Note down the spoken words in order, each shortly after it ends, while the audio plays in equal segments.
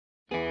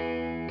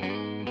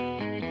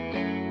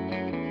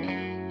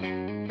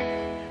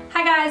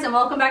guys, and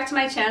welcome back to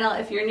my channel.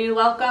 If you're new,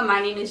 welcome.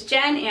 My name is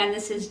Jen and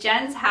this is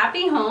Jen's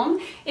Happy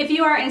Home. If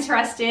you are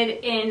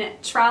interested in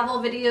travel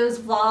videos,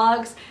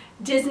 vlogs,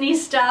 Disney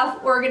stuff,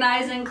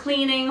 organizing,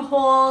 cleaning,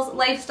 hauls,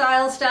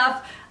 lifestyle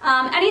stuff,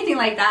 anything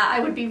like that,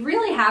 I would be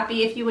really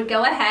happy if you would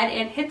go ahead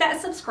and hit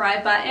that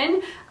subscribe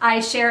button.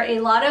 I share a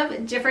lot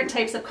of different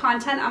types of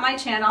content on my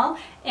channel,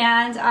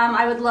 and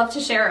I would love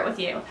to share it with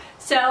you.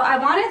 So I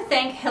want to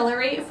thank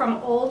Hillary from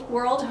Old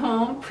World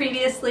Home,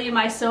 previously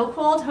my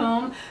so-called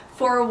home,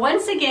 for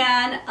once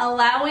again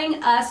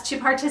allowing us to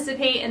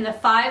participate in the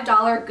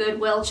 $5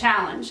 Goodwill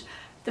Challenge.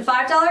 The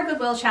 $5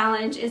 Goodwill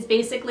Challenge is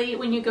basically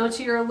when you go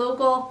to your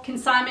local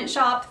consignment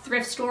shop,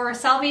 thrift store,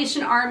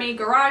 Salvation Army,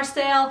 garage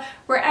sale,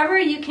 wherever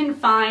you can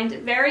find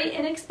very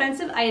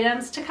inexpensive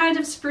items to kind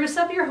of spruce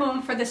up your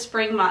home for the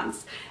spring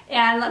months.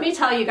 And let me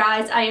tell you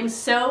guys, I am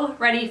so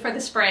ready for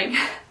the spring.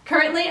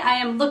 Currently, I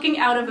am looking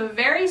out of a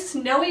very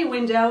snowy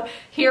window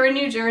here in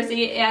New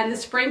Jersey, and the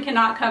spring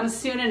cannot come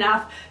soon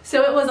enough.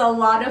 So it was a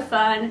lot of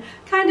fun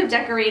kind of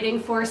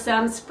decorating for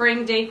some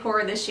spring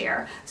decor this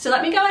year. So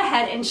let me go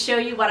ahead and show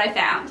you what I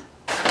found.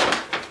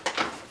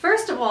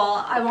 First of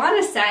all, I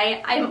want to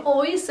say I'm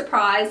always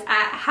surprised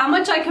at how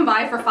much I can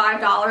buy for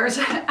 $5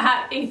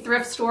 at a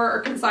thrift store or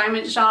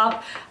consignment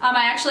shop.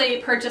 I actually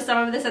purchased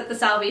some of this at the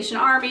Salvation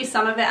Army,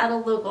 some of it at a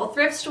local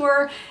thrift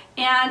store,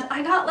 and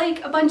I got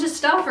like a bunch of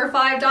stuff for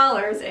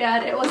 $5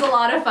 and it was a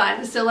lot of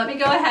fun. So let me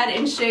go ahead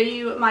and show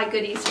you my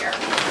goodies here.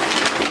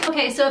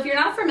 Okay, so if you're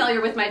not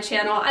familiar with my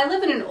channel, I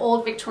live in an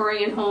old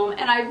Victorian home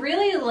and I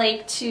really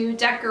like to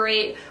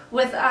decorate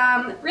with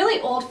really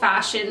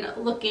old-fashioned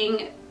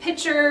looking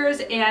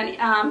pictures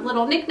and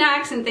little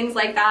knickknacks and things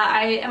like that.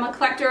 I am a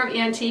collector of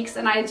antiques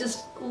and I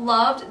just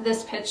loved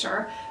this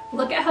picture.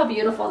 Look at how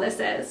beautiful this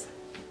is.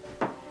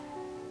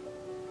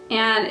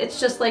 And it's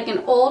just like an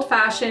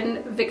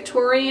old-fashioned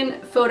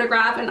Victorian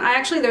photograph, and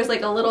there's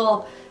like a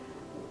little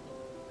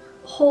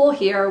hole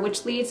here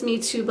which leads me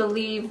to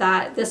believe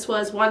that this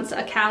was once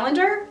a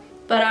calendar,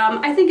 but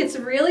I think it's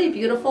really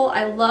beautiful.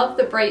 I love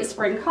the bright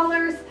spring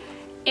colors,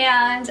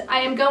 and I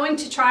am going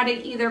to try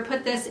to either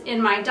put this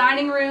in my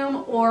dining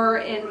room or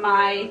in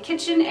my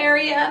kitchen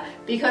area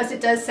because it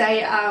does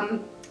say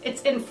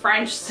it's in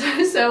French,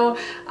 so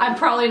I'm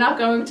probably not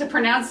going to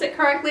pronounce it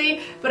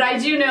correctly, but I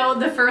do know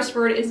the first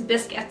word is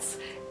biscuits,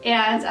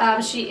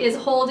 and she is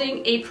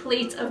holding a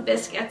plate of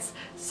biscuits.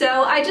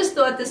 So I just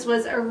thought this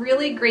was a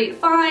really great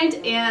find,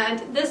 and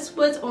this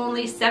was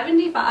only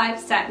 75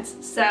 cents,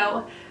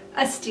 so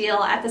a steal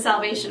at the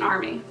Salvation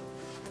Army.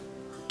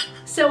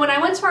 So when I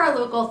went to our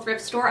local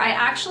thrift store, I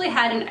actually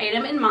had an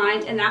item in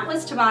mind, and that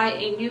was to buy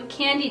a new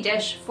candy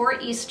dish for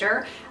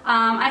Easter.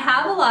 I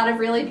have a lot of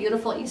really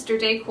beautiful Easter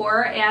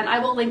decor, and I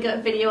will link a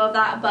video of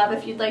that above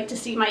if you'd like to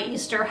see my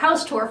Easter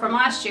house tour from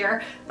last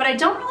year, but I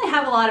don't really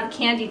have a lot of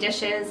candy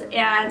dishes,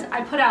 and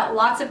I put out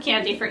lots of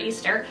candy for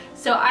Easter,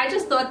 so I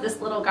just thought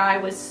this little guy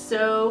was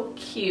so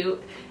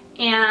cute,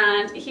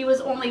 and he was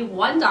only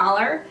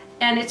 $1.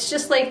 And it's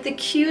just like the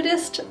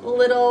cutest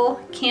little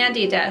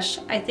candy dish.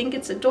 I think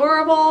it's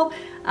adorable,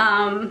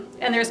 and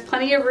there's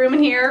plenty of room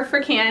in here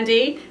for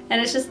candy,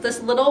 and it's just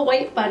this little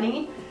white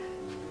bunny.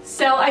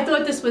 So I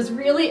thought this was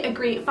really a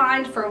great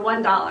find for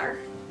 $1.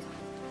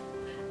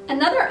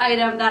 Another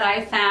item that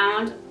I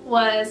found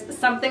was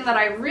something that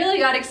I really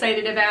got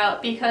excited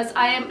about because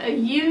I am a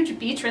huge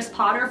Beatrice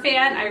Potter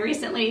fan. I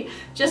recently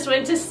just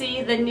went to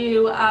see the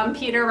new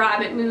Peter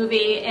Rabbit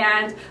movie,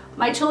 and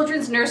my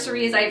children's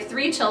nurseries, I have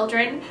 3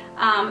 children.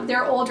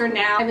 They're older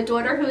now. I have a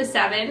daughter who is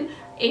 7,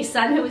 a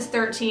son who is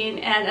 13,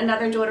 and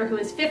another daughter who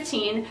is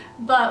 15.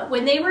 But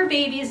when they were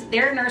babies,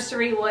 their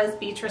nursery was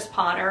Beatrice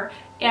Potter,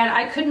 and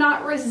I could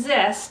not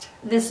resist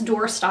this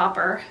door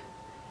stopper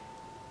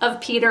of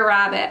Peter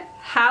Rabbit.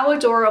 How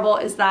adorable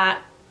is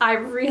that? I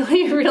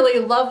really, really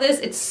love this.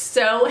 It's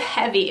so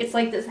heavy. It's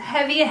like this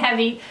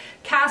heavy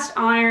cast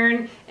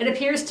iron. It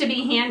appears to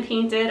be hand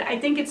painted. I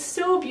think it's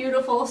so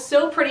beautiful,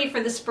 so pretty for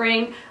the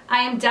spring. I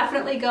am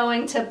definitely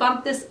going to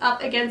bump this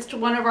up against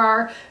one of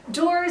our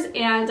doors,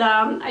 and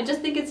I just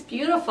think it's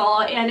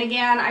beautiful. And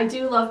again, I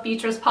do love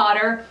Beatrice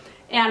Potter,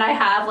 and I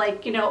have,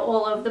 like, you know,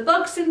 all of the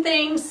books and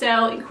things,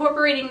 so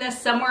incorporating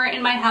this somewhere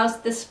in my house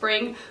this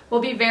spring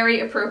will be very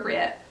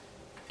appropriate.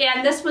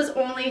 And this was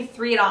only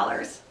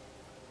 $3.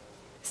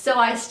 So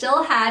I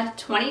still had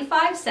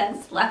 25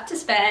 cents left to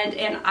spend,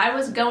 and I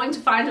was going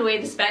to find a way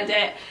to spend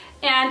it.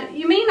 And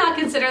you may not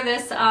consider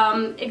this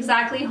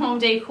exactly home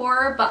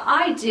decor, but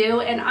I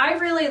do, and I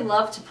really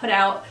love to put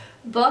out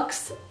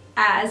books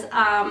as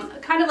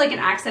kind of like an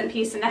accent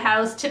piece in the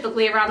house.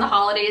 Typically around the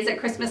holidays at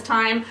Christmas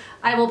time,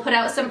 I will put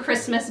out some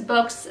Christmas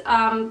books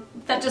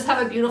that just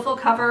have a beautiful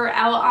cover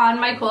out on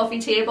my coffee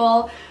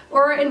table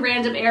or in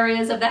random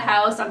areas of the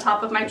house on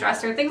top of my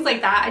dresser, things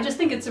like that. I just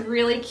think it's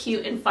really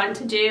cute and fun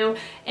to do,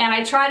 and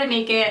I try to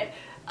make it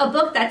a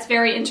book that's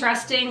very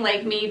interesting,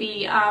 like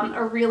maybe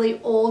a really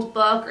old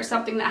book or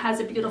something that has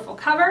a beautiful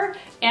cover.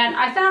 And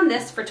I found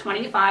this for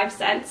 25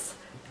 cents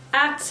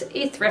at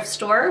a thrift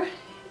store.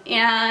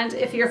 And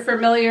if you're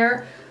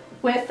familiar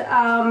with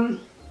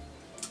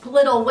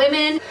Little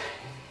Women,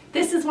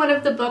 This is one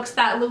of the books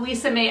that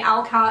Louisa May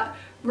Alcott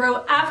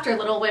wrote after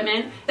Little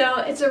Women.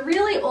 So it's a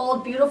really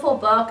old, beautiful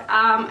book.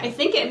 I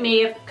think it may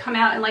have come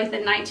out in like the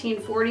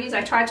 1940s.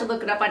 I tried to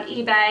look it up on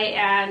eBay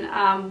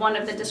and one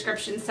of the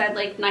descriptions said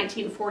like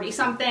 1940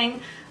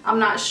 something. I'm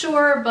not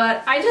sure,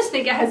 but I just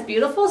think it has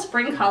beautiful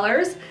spring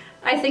colors.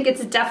 I think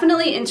it's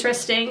definitely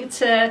interesting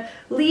to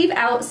leave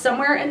out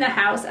somewhere in the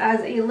house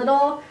as a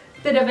little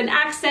bit of an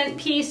accent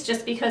piece,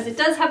 just because it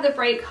does have the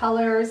bright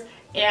colors,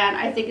 and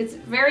I think it's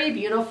very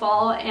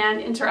beautiful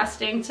and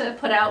interesting to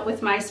put out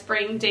with my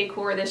spring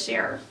decor this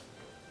year.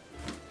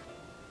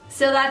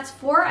 So that's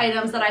 4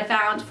 items that I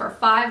found for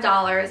 $5.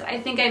 I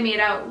think I made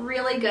out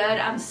really good.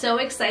 I'm so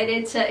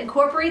excited to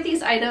incorporate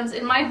these items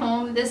in my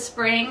home this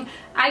spring.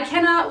 I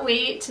cannot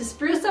wait to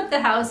spruce up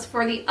the house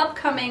for the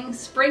upcoming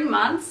spring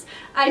months.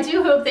 I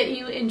do hope that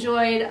you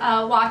enjoyed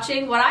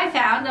watching what I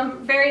found.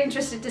 I'm very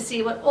interested to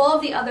see what all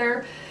of the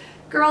other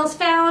girls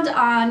found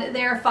on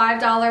their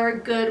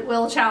 $5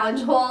 Goodwill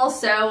challenge haul.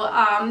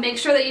 So make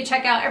sure that you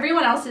check out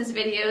everyone else's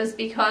videos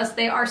because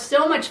they are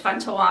so much fun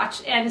to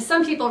watch, and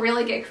some people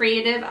really get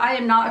creative. I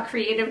am not a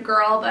creative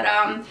girl, but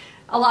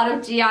a lot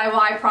of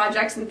DIY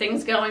projects and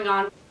things going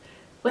on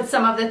with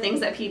some of the things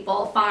that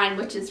people find,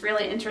 which is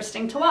really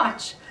interesting to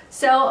watch.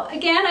 So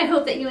again, I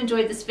hope that you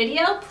enjoyed this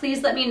video.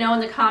 Please let me know in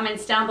the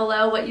comments down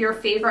below what your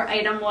favorite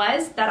item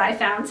was that I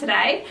found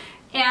today,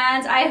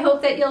 and I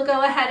hope that you'll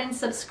go ahead and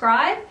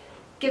subscribe.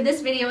 Give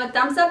this video a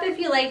thumbs up if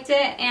you liked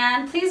it,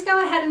 and please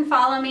go ahead and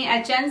follow me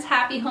at Jen's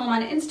Happy Home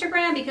on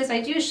Instagram because I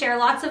do share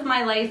lots of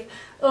my life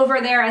over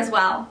there as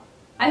well.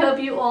 I hope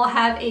you all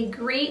have a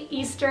great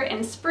Easter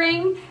and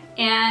spring,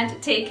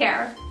 and take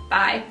care.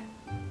 Bye.